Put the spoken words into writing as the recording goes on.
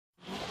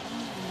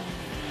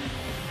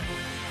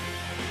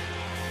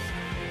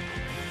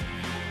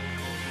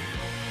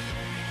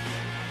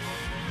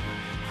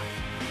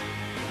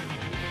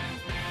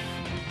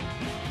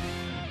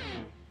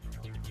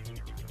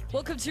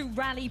Welcome to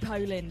Rally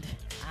Poland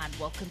and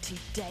welcome to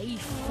day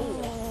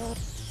 4.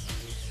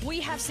 We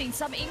have seen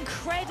some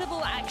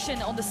incredible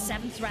action on the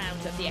 7th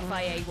round of the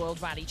FIA World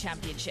Rally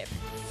Championship.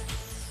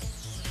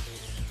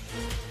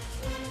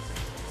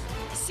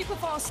 Super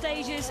fast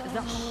stages,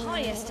 the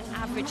highest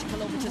average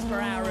kilometers per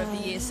hour of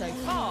the year so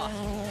far,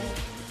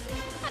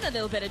 and a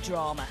little bit of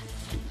drama.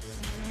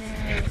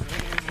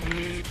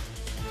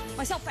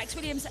 Myself, Bex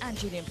Williams and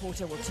Julian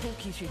Porter will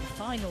talk you through the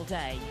final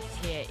day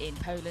here in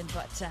Poland,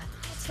 but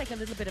let's take a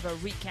little bit of a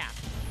recap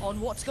on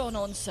what's gone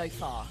on so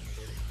far.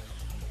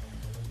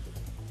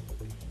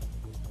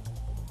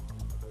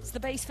 It's the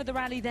base for the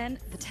rally then,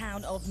 the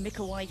town of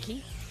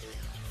Mikołajki,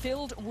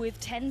 filled with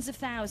tens of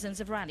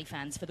thousands of rally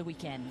fans for the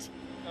weekend.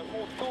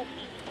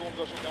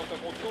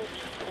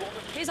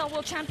 Here's our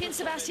world champion,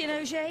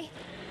 Sébastien Ogier,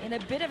 in a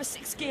bit of a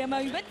sixth-gear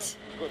moment.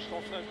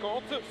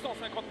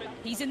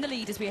 He's in the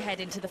lead as we head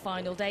into the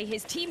final day.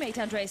 His teammate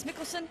Andreas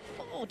Mikkelsen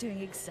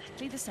doing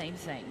exactly the same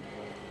thing.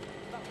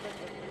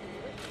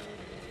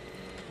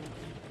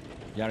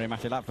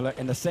 Jari-Matti Latvala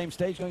in the same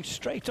stage, going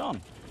straight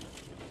on.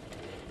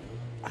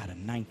 At a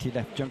 90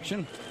 left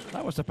junction.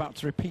 That was about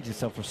to repeat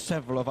itself for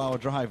several of our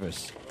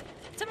drivers.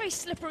 It's a very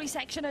slippery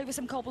section over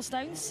some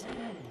cobblestones.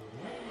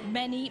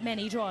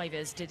 Many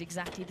drivers did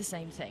exactly the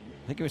same thing.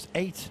 I think it was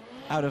 8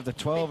 out of the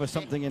 12 or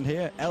something in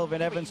here. Elfyn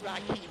Evans.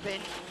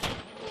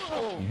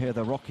 You hear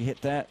the rocky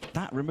hit there.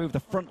 That removed the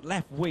front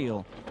left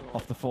wheel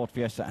off the Ford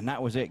Fiesta, and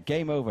that was it.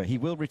 Game over. He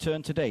will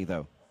return today,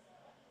 though.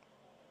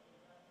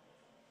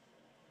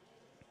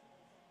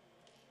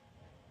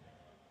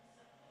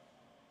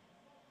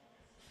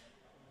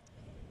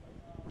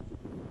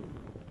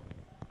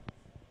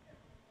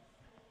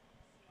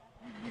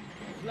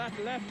 Flat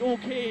left,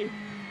 okay.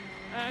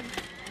 And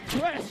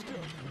twist.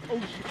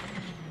 Oh,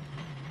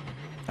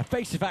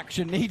 Evasive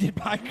action needed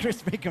by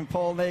Chris Mick and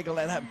Paul Nagel,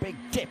 and that big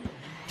dip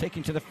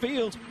taken to the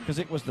field because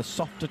it was the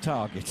softer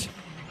target.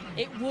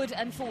 It would,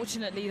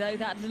 unfortunately, though,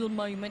 that little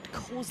moment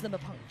caused them a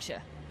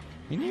puncture.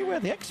 He knew where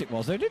the exit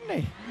was, though,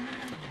 didn't he?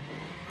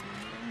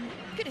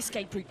 Good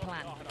escape route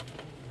plan.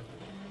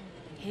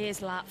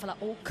 Here's Latvala,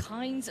 all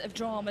kinds of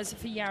dramas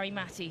for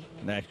Jari-Matti.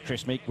 There's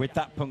Chris Meek with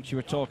that punch you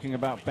were talking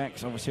about,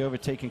 Bex, obviously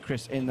overtaking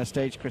Chris in the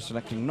stage. Chris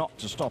electing not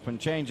to stop and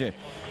change it.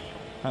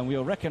 And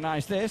we'll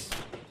recognise this.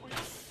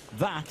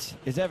 That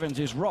is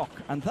Evans' rock,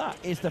 and that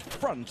is the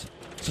front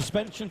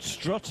suspension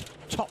strut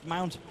top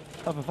mount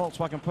of a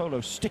Volkswagen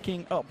Polo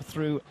sticking up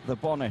through the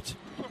bonnet.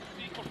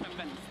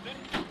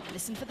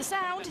 Listen for the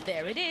sound,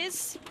 there it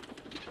is.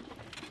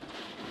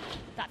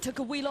 That took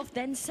a wheel off,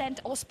 then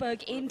sent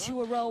Osberg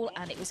into a roll,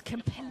 and it was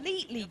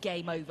completely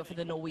game over for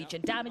the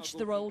Norwegian. Damage to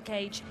the roll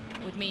cage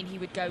would mean he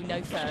would go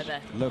no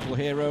further. Local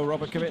hero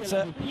Robert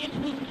Kubica,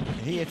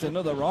 he hit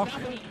another rock,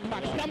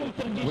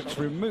 which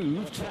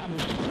removed,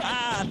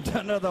 and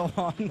another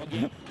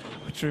one,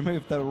 which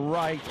removed the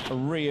right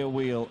rear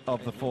wheel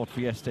of the Ford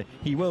Fiesta.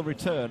 He will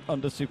return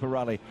under Super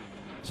Rally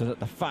so that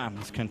the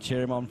fans can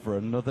cheer him on for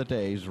another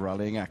day's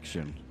rallying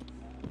action.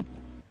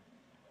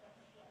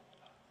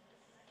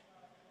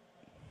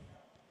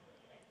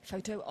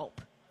 Photo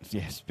op.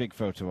 Yes, big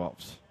photo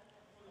ops.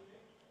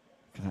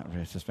 Look at that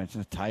rear suspension,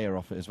 a tyre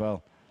off it as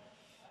well.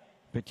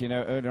 But you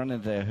know, earlier on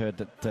in the day I heard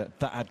that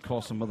that had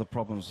caused some other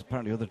problems.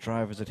 Apparently other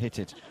drivers had hit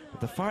it.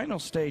 But the final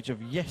stage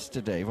of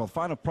yesterday, well,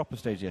 final proper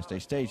stage yesterday,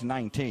 stage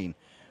 19,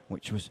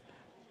 which was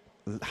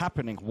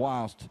happening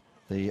whilst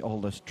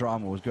all this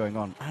drama was going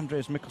on.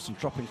 Andreas Mikkelsen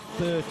dropping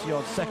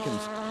 30-odd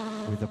seconds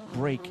with a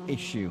brake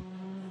issue.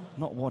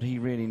 Not what he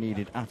really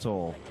needed at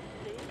all.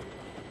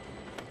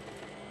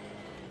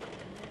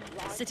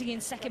 Sitting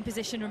in second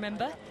position,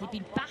 remember, he'd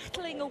been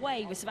battling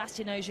away with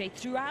Sébastien Ogier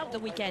throughout the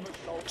weekend,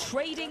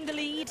 trading the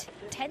lead,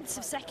 tenths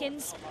of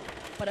seconds,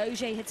 but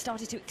Ogier had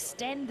started to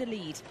extend the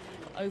lead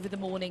over the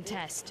morning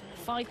test.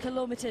 5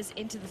 kilometers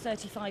into the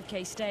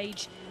 35k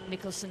stage,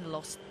 Mikkelsen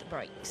lost the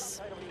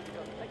brakes.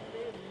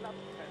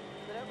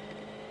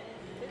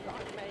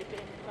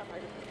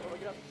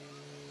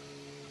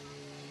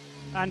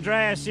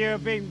 Andreas,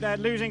 you've been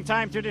losing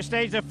time to the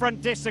stage, the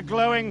front discs are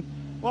glowing.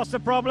 What's the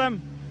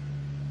problem?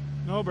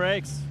 no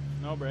brakes.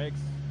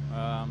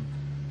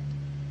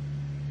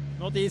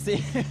 Not easy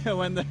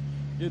when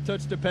you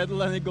touch the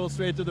pedal and it goes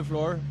straight to the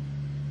floor.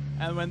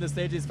 And when the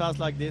stage is fast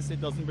like this,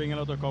 it doesn't bring a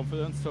lot of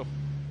confidence. So.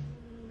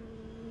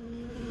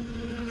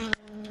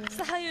 It's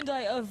the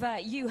Hyundai of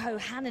Juho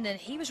Hänninen.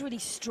 He was really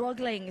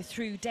struggling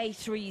through day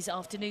 3's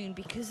afternoon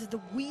because of the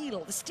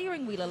wheel, the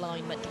steering wheel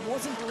alignment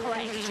wasn't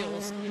correct,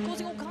 Jules,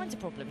 causing all kinds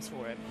of problems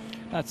for him.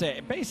 That's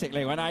it.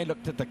 Basically, when I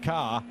looked at the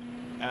car,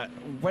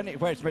 where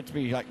it's meant to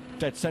be like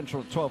dead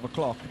central at 12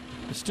 o'clock,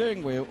 the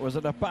steering wheel was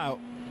at about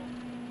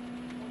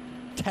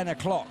 10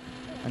 o'clock.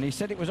 And he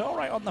said it was all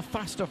right on the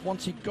fast stuff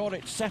once he got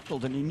it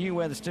settled and he knew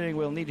where the steering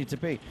wheel needed to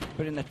be.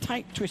 But in the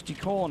tight, twisty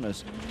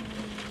corners,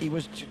 he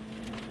was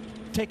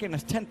taking a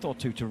tenth or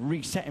two to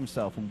reset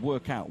himself and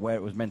work out where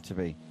it was meant to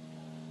be.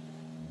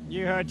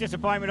 You heard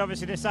disappointment,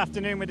 obviously, this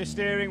afternoon with the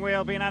steering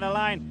wheel being out of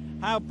line.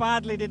 How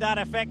badly did that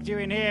affect you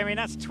in here? I mean,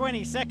 that's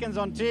 20 seconds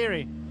on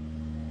Thierry.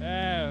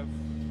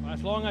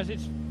 As long as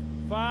it's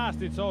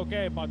fast, it's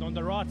okay, but on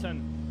the ruts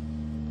and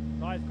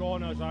tight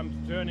corners, I'm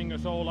turning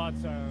so lots.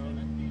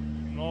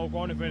 No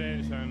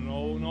confidence and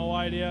no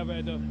idea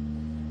where the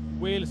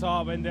wheels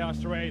are when they are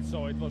straight.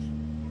 So it was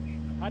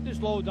had to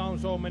slow down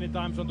so many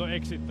times on the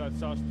exit that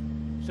just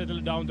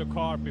settled down the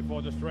car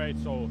before the straight.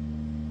 So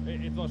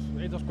it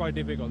was quite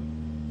difficult.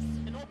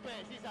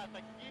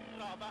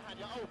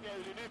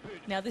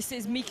 Now this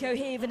is Mikko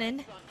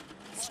Hirvonen,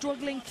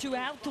 struggling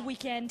throughout the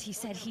weekend. He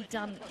said he'd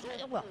done,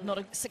 well, not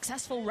a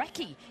successful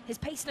recce. His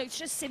pace notes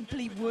just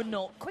simply were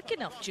not quick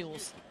enough,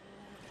 Jules.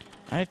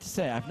 I have to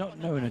say, I've not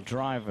known a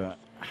driver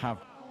have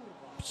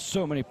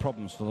so many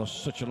problems for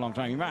such a long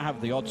time. You might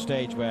have the odd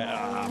stage where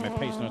my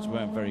pace notes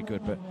weren't very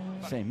good, but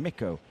say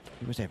Mikko,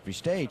 it was every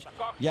stage.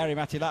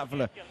 Jari-Matti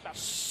Latvala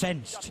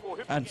sensed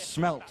and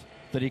smelt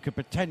that he could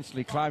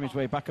potentially climb his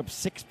way back up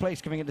 6th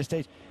place coming into the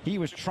stage. He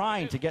was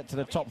trying to get to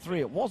the top 3.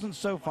 It wasn't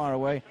so far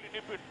away.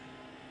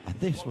 And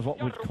this was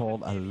what we'd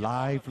call a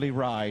lively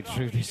ride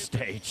through this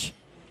stage.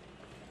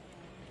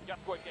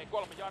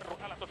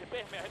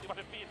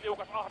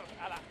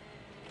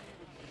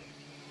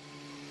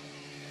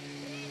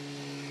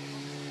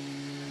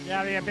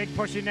 Yeah, a big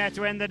push in there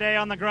to end the day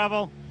on the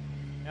gravel.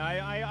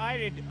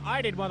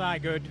 I did what I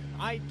could.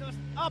 I just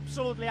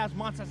absolutely as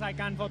much as I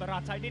can for the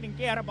ruts. I didn't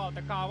care about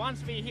the car.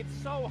 Once we hit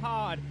so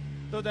hard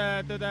to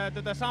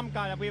the some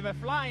car that we were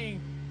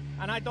flying,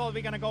 and I thought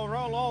we're gonna go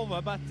roll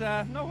over, but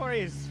no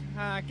worries.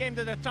 Came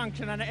to the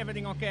junction and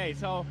everything okay.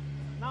 So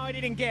now I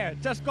didn't care.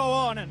 Just go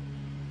on and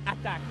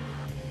attack.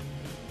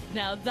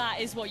 Now that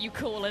is what you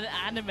call an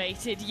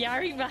animated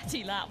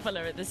Jari-Matti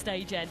Latvala at the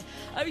stage end.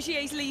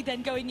 Ogier's lead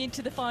then going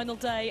into the final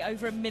day,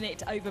 over a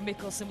minute over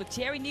Mikkelsen, with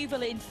Thierry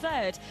Neuville in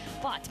 3rd,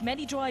 but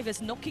many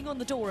drivers knocking on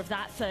the door of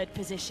that 3rd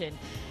position.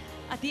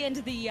 At the end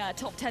of the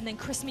top 10 then,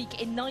 Chris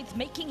Meek in 9th,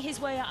 making his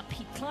way up.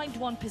 He climbed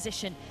 1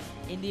 position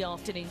in the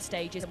afternoon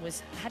stages and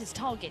had his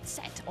target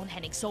set on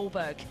Henning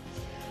Solberg.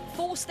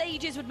 4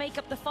 stages would make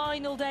up the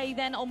final day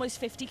then, almost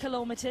 50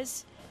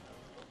 kilometres.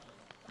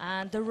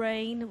 And the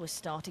rain was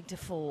starting to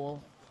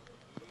fall.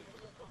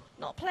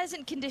 Not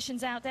pleasant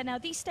conditions out there. Now,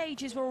 these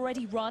stages were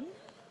already run.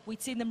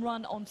 We'd seen them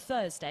run on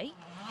Thursday.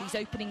 These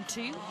opening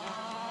 2.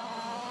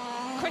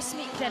 Chris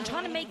Meek then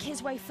trying to make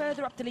his way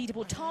further up the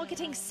leaderboard,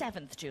 targeting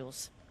 7th,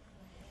 Jules.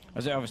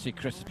 As obviously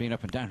Chris has been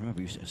up and down. Remember,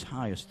 he was as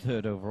high as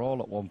 3rd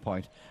overall at one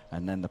point,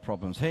 and then the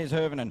problems. Here's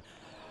Hirvonen.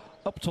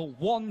 Up till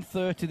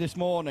 1:30 this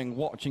morning,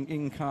 watching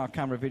in-car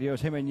camera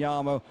videos, him and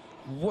Jarmo.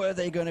 Were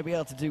they going to be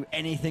able to do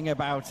anything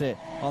about it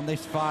on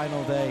this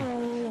final day?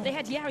 They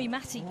had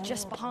Jari-Matti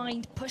just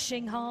behind,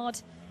 pushing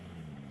hard.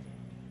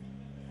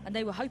 And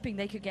they were hoping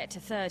they could get to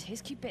 3rd.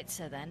 Here's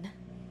Kubica then.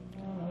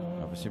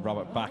 Obviously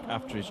Robert back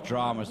after his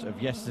dramas of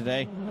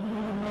yesterday.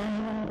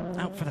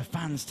 Out for the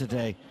fans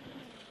today.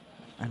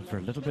 And for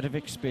a little bit of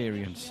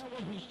experience.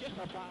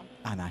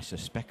 And I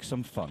suspect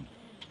some fun.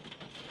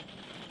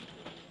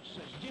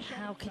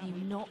 How can you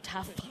not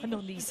have fun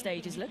on these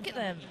stages? Look at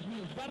them.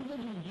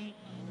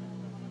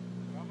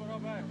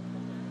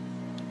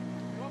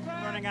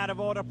 Running out of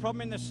order,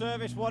 problem in the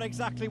service. What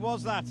exactly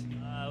was that?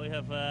 We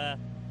have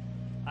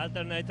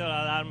alternator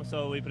alarm,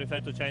 so we prefer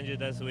to change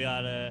it as we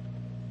are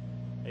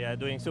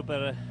doing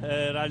Super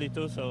Rally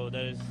 2, so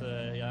there is,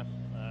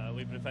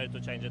 we prefer to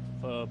change it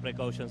for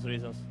precautions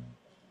reasons.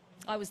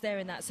 I was there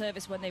in that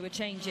service when they were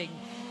changing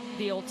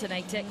the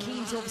alternator.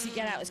 Keen to obviously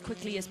get out as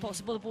quickly as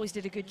possible. The boys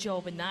did a good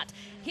job in that.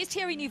 Here's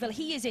Thierry Neuville.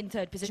 He is in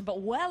 3rd position, but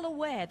well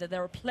aware that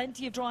there are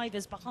plenty of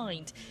drivers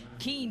behind,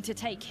 keen to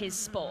take his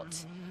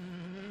spot.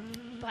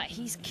 But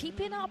he's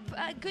keeping up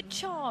a good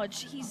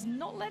charge. He's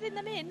not letting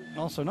them in.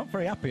 Also not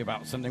very happy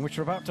about something, which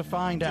we're about to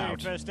find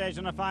out. First stage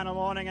on the final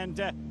warning,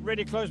 and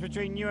really close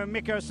between you and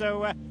Mikko,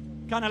 so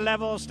kind of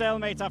level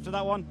stalemate after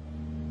that one.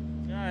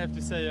 Yeah, I have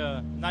to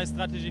say, nice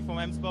strategy from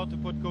M-Sport to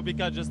put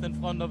Kubica just in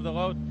front of the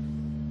road.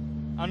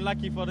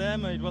 Unlucky for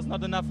them, it was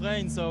not enough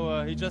rain,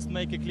 so he just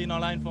made a cleaner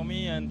line for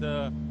me, and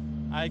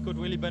I could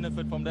really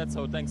benefit from that,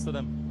 so thanks to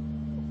them.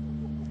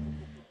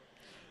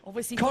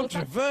 Obviously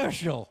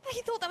controversial.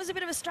 He thought that was a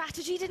bit of a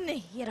strategy, didn't he?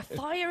 He had a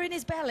fire in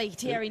his belly,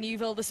 Thierry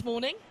Neuville, this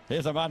morning.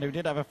 Here's a man who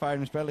did have a fire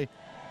in his belly.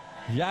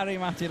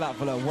 Jari-Matti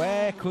Latvala,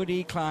 where could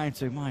he climb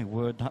to? My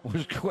word, that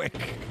was quick.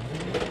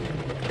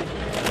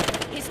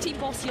 His team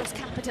boss, Jos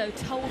Capito,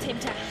 told him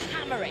to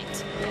hammer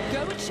it.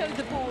 Go and show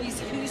the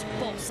boys who's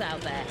boss out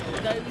there.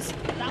 That was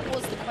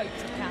the quote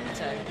from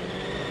Capito.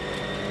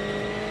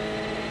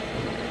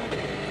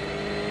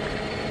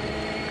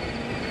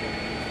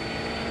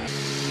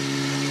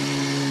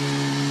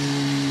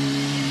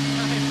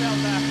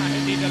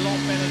 I did a lot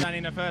better than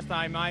in the first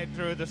time I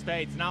threw the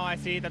stage. Now I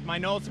see that my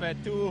notes were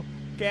too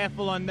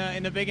careful in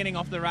the beginning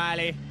of the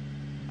rally,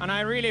 and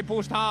I really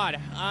pushed hard.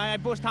 I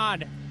pushed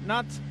hard.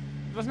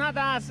 It was not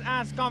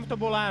as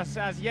comfortable as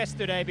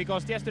yesterday,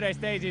 because yesterday's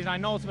stages my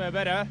notes were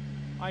better.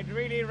 I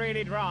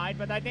really tried,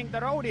 but I think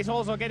the road is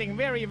also getting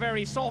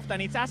very soft,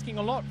 and it's asking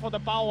a lot for the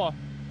power.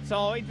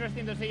 So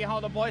interesting to see how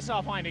the boys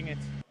are finding it.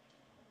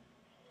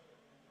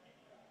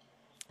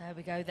 There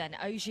we go then.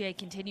 Ogier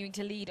continuing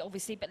to lead,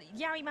 obviously, but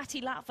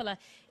Jari-Matti Latvala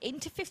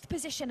into 5th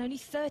position, only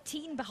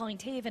 13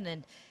 behind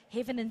Hirvonen.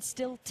 Hirvonen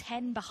still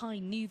 10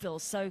 behind Neuville,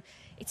 so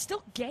it's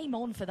still game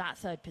on for that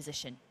 3rd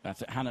position.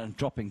 That's it. Hannanen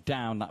dropping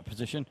down that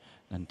position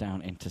and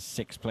down into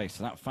 6th place.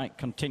 So that fight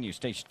continues.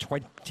 Stage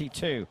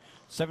 22,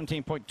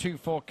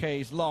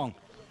 17.24 Ks long.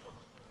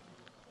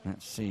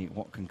 Let's see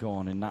what can go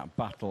on in that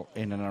battle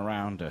in and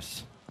around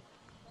us.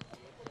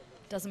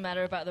 Doesn't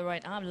matter about the rain.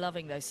 I'm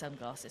loving those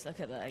sunglasses. Look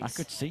at those. I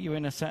could see you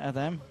in a set of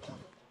them.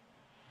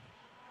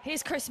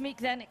 Here's Chris Meek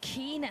then,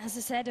 keen, as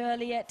I said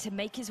earlier, to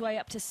make his way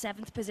up to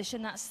 7th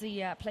position. That's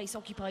the place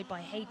occupied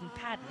by Hayden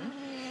Paddon.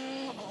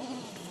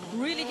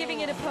 Really giving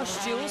it a push,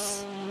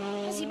 Jules.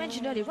 As you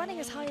mentioned earlier, running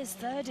as high as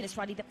 3rd in this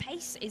rally. The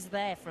pace is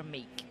there from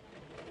Meek.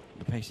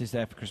 The pace is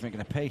there for Chris Meek,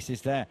 and the pace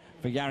is there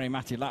for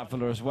Jari-Matti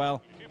Latvala as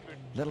well.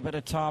 A little bit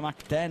of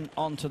tarmac, then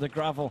onto the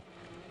gravel.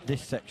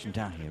 This section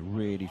down here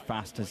really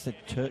fast, as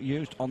it's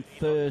used on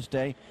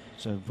Thursday,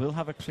 so we'll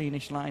have a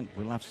cleanish line.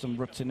 We'll have some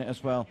ruts in it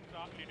as well.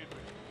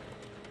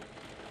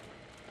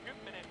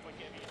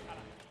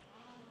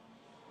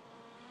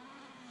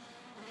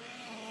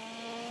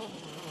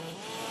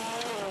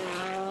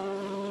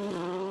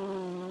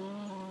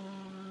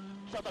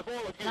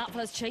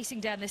 Latvala's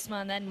chasing down this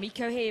man then,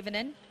 Mikko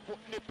Hirvonen.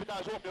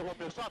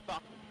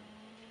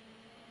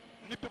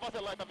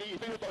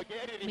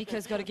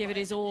 Mikko's got to give it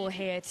his all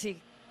here to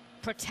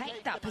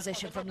protect that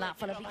position from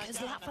Latvala, because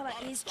Latvala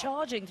is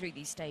charging through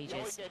these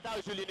stages.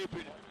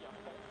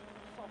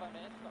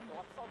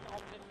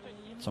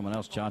 Someone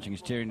else charging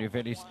is Thierry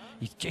Neuville.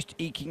 He's just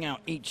eking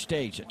out each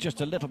stage,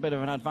 just a little bit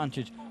of an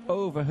advantage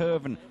over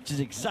Hirvonen, which is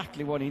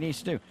exactly what he needs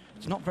to do.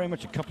 It's not very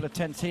much, a couple of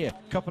tenths here,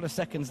 a couple of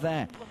seconds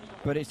there,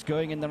 but it's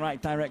going in the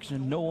right direction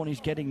and no one is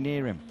getting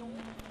near him.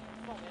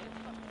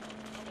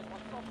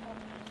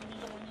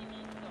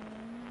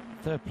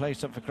 3rd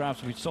place up for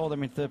grabs. We saw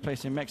them in 3rd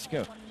place in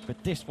Mexico,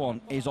 but this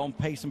one is on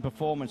pace and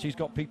performance. He's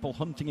got people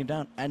hunting him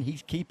down and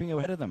he's keeping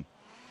ahead of them.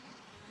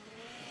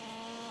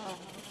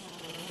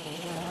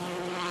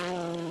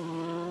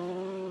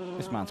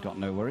 This man's got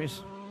no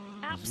worries.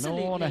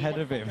 Absolutely. There's no one ahead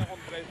of him.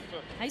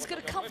 He's got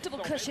a comfortable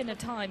cushion of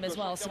time as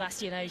well,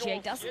 Sébastien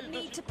Ogier. Doesn't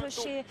need to push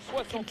here,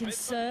 can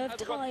conserve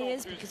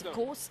tyres, because of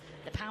course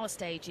the power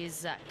stage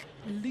is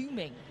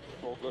looming.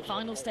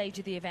 Final stage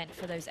of the event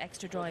for those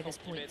extra drivers'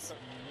 points.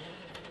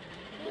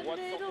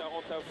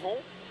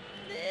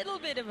 Little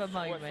bit of a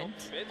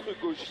moment.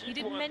 He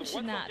didn't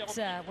mention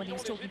that when he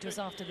was talking to us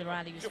after the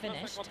rally was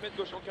finished.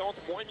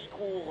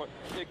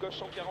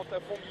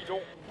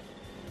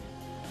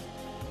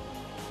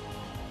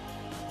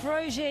 For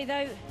Ogier,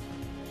 though,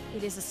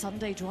 it is a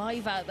Sunday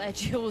drive out there,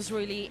 Jules,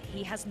 really.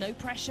 He has no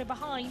pressure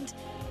behind,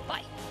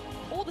 but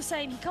all the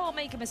same, he can't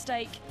make a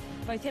mistake.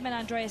 Both him and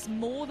Andreas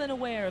more than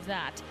aware of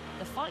that.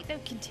 The fight, though,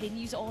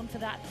 continues on for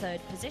that 3rd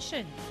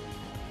position.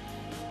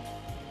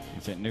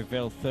 It's at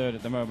Neuville 3rd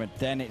at the moment,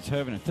 then it's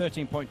Hirvonen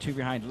 13.2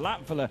 behind.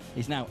 Latvala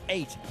is now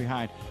 8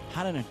 behind.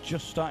 Hannanen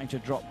just starting to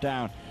drop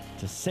down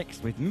to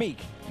 6th, with Meek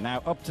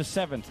now up to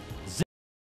 7th.